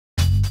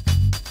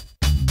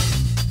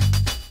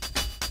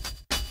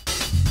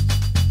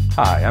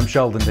Hi, I'm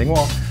Sheldon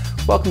Dingwall.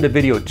 Welcome to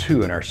video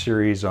 2 in our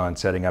series on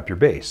setting up your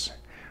bass.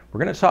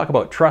 We're going to talk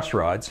about truss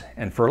rods,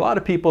 and for a lot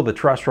of people the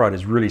truss rod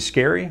is really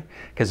scary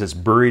because it's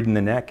buried in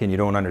the neck and you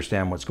don't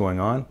understand what's going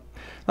on.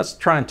 Let's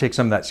try and take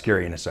some of that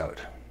scariness out.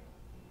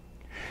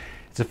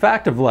 It's a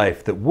fact of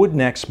life that wood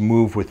necks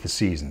move with the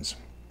seasons.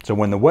 So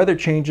when the weather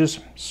changes,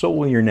 so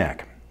will your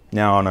neck.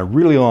 Now on a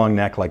really long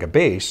neck like a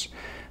bass,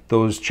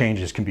 those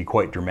changes can be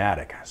quite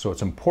dramatic. So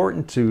it's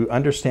important to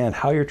understand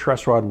how your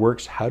truss rod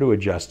works, how to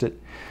adjust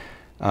it,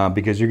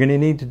 because you're going to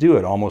need to do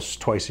it almost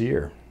twice a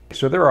year.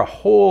 So there are a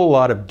whole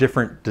lot of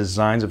different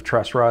designs of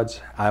truss rods.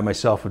 I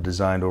myself have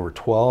designed over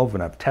 12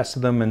 and I've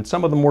tested them, and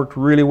some of them worked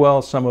really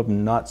well, some of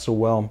them not so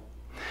well.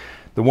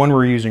 The one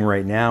we're using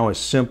right now is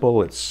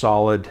simple, it's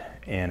solid,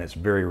 and it's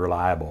very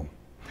reliable.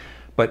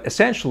 But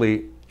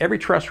essentially, every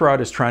truss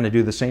rod is trying to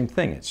do the same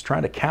thing. It's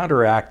trying to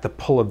counteract the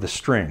pull of the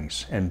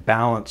strings and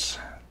balance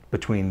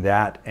between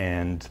that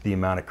and the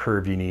amount of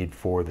curve you need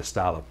for the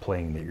style of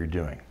playing that you're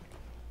doing.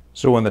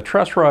 So when the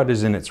truss rod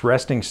is in its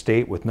resting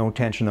state with no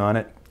tension on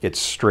it, it's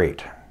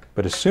straight.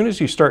 But as soon as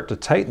you start to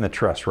tighten the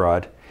truss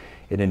rod,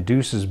 it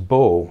induces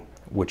bow,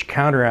 which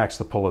counteracts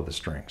the pull of the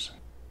strings.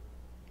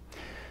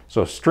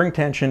 So string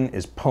tension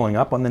is pulling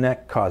up on the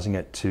neck, causing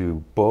it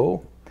to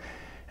bow,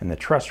 and the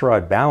truss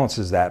rod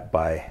balances that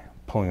by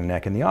pulling the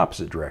neck in the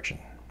opposite direction.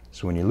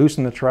 So when you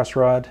loosen the truss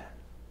rod,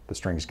 the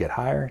strings get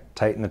higher,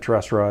 tighten the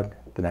truss rod,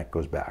 the neck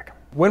goes back.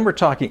 When we're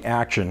talking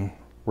action,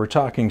 we're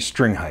talking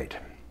string height.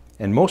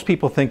 And most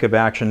people think of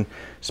action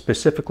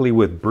specifically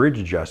with bridge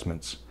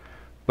adjustments.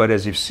 But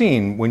as you've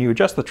seen, when you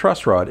adjust the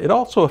truss rod, it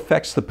also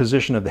affects the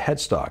position of the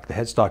headstock. The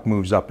headstock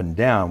moves up and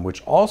down,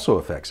 which also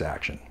affects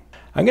action.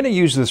 I'm going to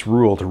use this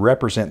rule to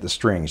represent the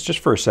strings just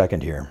for a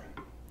second here.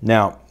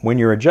 Now, when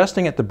you're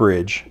adjusting at the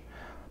bridge,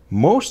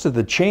 most of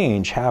the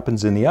change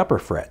happens in the upper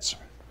frets.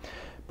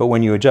 But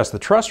when you adjust the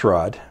truss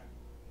rod,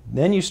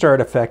 then you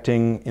start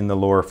affecting in the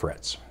lower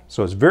frets.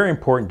 So it's very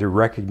important to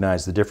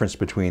recognize the difference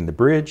between the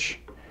bridge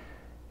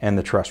and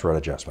the truss rod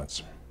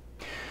adjustments.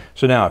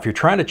 So now, if you're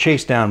trying to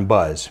chase down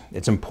buzz,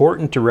 it's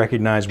important to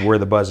recognize where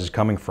the buzz is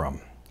coming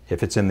from.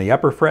 If it's in the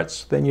upper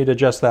frets, then you'd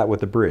adjust that with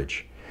the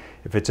bridge.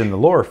 If it's in the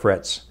lower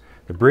frets,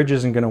 the bridge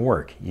isn't going to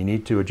work. You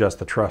need to adjust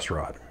the truss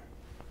rod.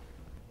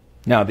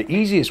 Now, the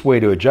easiest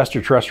way to adjust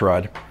your truss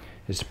rod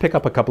is to pick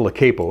up a couple of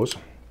capos.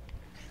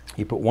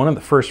 You put one on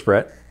the first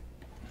fret,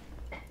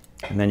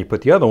 and then you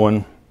put the other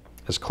one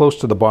as close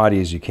to the body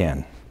as you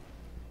can.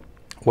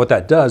 What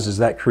that does is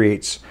that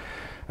creates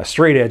a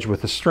straight edge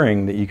with a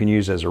string that you can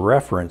use as a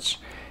reference,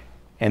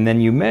 and then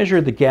you measure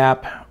the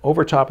gap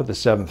over top of the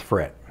 7th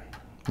fret.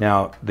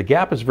 Now, the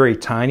gap is very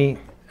tiny.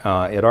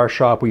 At our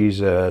shop, we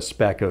use a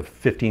spec of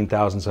 15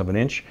 thousandths of an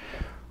inch,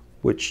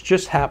 which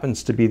just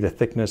happens to be the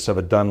thickness of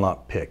a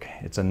Dunlop pick.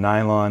 It's a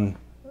nylon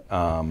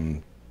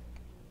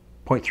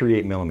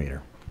 0.38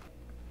 millimeter.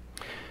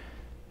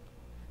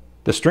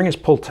 The string is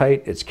pulled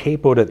tight, it's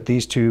capoed at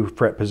these 2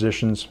 fret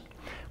positions.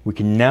 We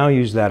can now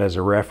use that as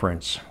a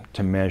reference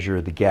to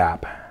measure the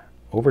gap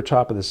over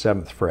top of the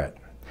 7th fret.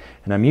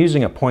 And I'm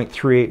using a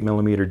 0.38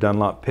 millimeter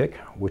Dunlop pick,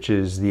 which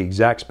is the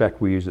exact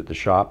spec we use at the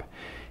shop.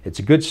 It's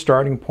a good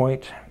starting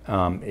point.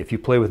 If you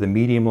play with a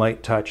medium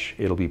light touch,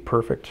 it'll be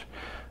perfect.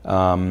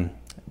 But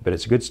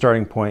it's a good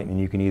starting point, and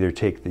you can either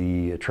take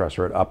the truss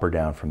rod up or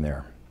down from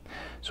there.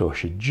 So it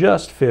should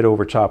just fit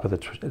over top of the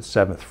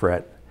 7th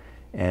fret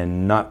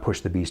and not push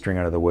the B string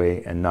out of the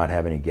way and not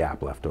have any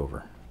gap left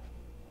over.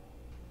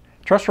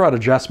 Truss rod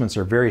adjustments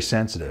are very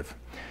sensitive,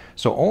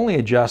 so only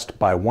adjust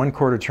by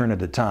 1/4 turn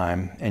at a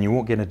time and you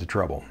won't get into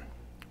trouble.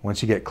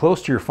 Once you get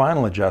close to your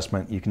final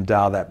adjustment, you can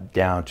dial that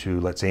down to,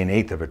 let's say,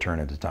 1/8 of a turn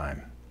at a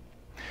time.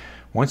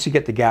 Once you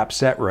get the gap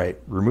set right,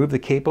 remove the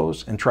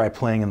capos and try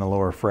playing in the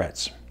lower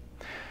frets.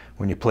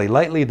 When you play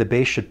lightly, the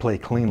bass should play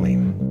cleanly,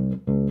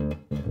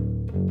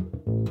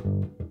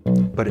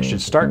 but it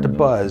should start to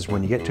buzz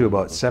when you get to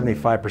about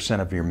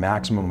 75% of your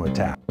maximum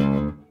attack.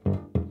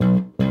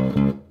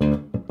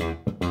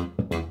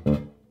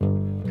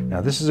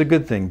 Now this is a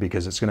good thing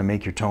because it's going to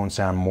make your tone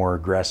sound more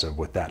aggressive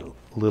with that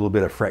little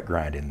bit of fret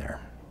grind in there.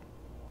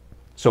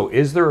 So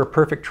is there a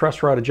perfect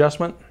truss rod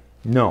adjustment?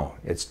 No,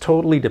 it's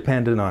totally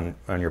dependent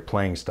on your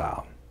playing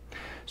style.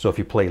 So if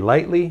you play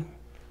lightly,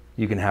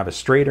 you can have a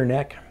straighter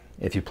neck.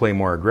 If you play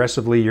more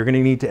aggressively, you're going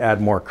to need to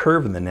add more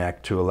curve in the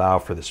neck to allow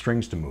for the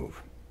strings to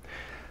move.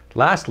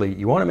 Lastly,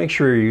 you want to make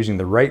sure you're using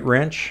the right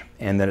wrench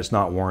and that it's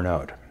not worn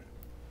out.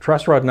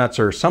 Truss rod nuts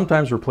are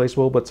sometimes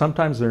replaceable, but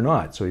sometimes they're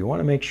not. So you want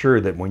to make sure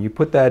that when you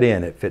put that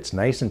in, it fits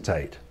nice and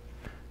tight.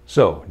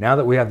 So now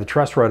that we have the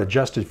truss rod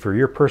adjusted for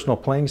your personal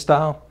playing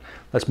style,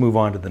 let's move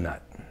on to the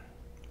nut.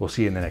 We'll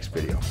see you in the next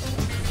video.